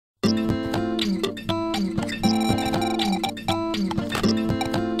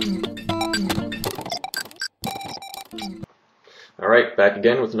Alright, back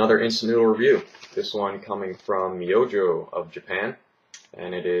again with another instant noodle review. This one coming from Myojo of Japan,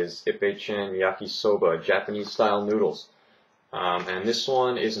 and it is Ippeichan Yakisoba, Japanese style noodles. And this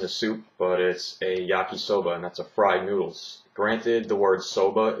one isn't a soup, but it's a yakisoba, and that's a fried noodles. Granted, the word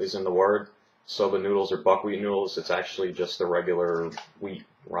soba is in the word. Soba noodles are buckwheat noodles. It's actually just a regular wheat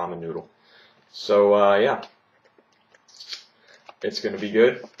ramen noodle. So, yeah. It's going to be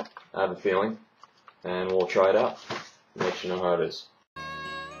good, I have a feeling, and we'll try it out. Let you know how it is.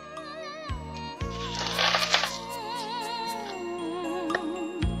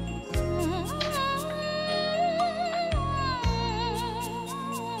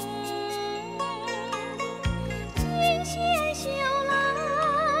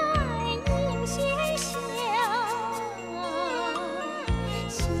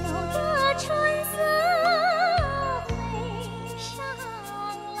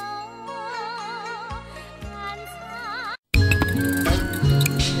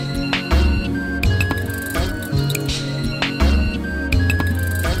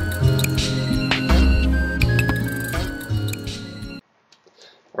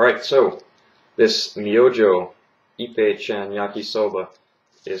 Alright, so this Myojo Ippeichan Yakisoba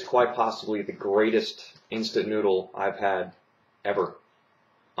is quite possibly the greatest instant noodle I've had ever.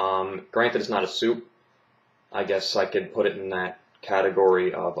 Granted, it's not a soup. I guess I could put it in that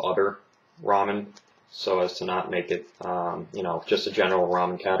category of other ramen, so as to not make it, just a general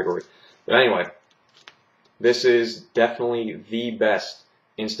ramen category. But anyway, this is definitely the best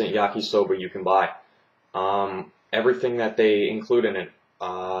instant yakisoba you can buy. Everything that they include in it.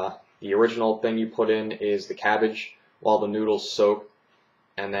 The original thing you put in is the cabbage while the noodles soak,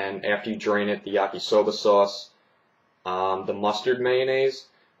 and then after you drain it, the yakisoba sauce, the mustard mayonnaise,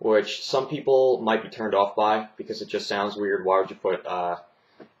 which some people might be turned off by because it just sounds weird. Why would you put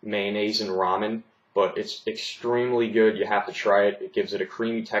mayonnaise in ramen? But it's extremely good. You have to try it. It gives it a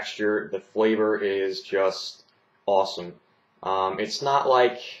creamy texture. The flavor is just awesome. It's not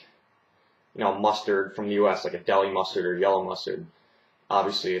like, mustard from the US, like a deli mustard or yellow mustard.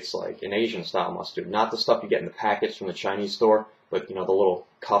 Obviously, it's like an Asian style mustard, not the stuff you get in the packets from the Chinese store, but the little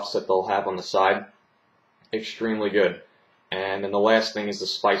cups that they'll have on the side. Extremely good. And then the last thing is the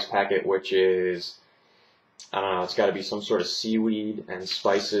spice packet, which is, I don't know, it's got to be some sort of seaweed and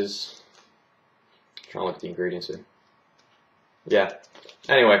spices. I'm trying to look at the ingredients here. Yeah.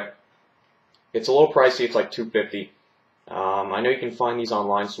 Anyway, it's a little pricey. It's like $2.50. I know you can find these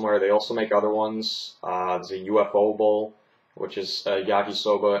online somewhere. They also make other ones. There's a UFO bowl, which is a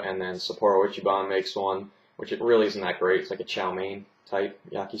yakisoba, and then Sapporo Ichiban makes one, which it really isn't that great. It's like a chow mein type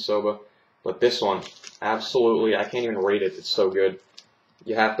yakisoba. But this one, absolutely, I can't even rate it. It's so good.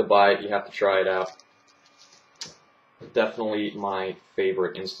 You have to buy it. You have to try it out. Definitely my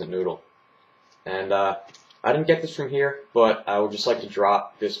favorite instant noodle. And I didn't get this from here, but I would just like to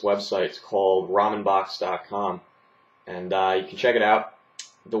drop this website. It's called ramenbox.com. And you can check it out.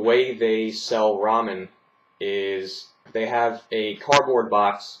 The way they sell ramen is they have a cardboard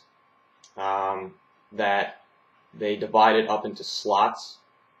box that they divide it up into slots,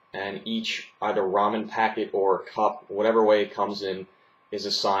 and each either ramen packet or cup, whatever way it comes in, is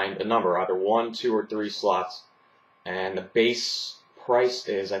assigned a number, either 1, 2, or 3 slots. And the base price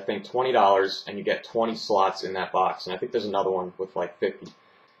is, I think, $20, and you get 20 slots in that box. And I think there's another one with like 50.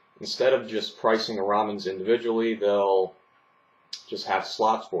 Instead of just pricing the ramens individually, they'll just have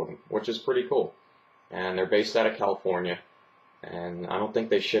slots for them, which is pretty cool. And they're based out of California, and I don't think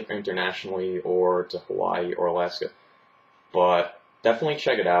they ship internationally or to Hawaii or Alaska, but definitely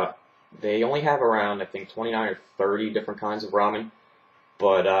check it out. They only have around, I think, 29 or 30 different kinds of ramen,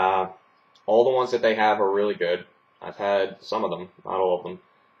 but all the ones that they have are really good. I've had some of them, not all of them,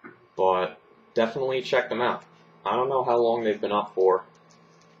 but definitely check them out. I don't know how long they've been up for,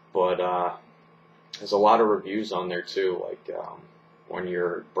 but there's a lot of reviews on there too, like when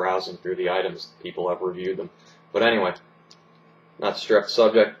you're browsing through the items, people have reviewed them. But anyway, not to stress the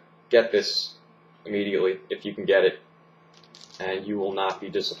subject, get this immediately if you can get it, and you will not be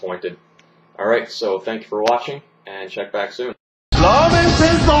disappointed. Alright, so thank you for watching, and check back soon.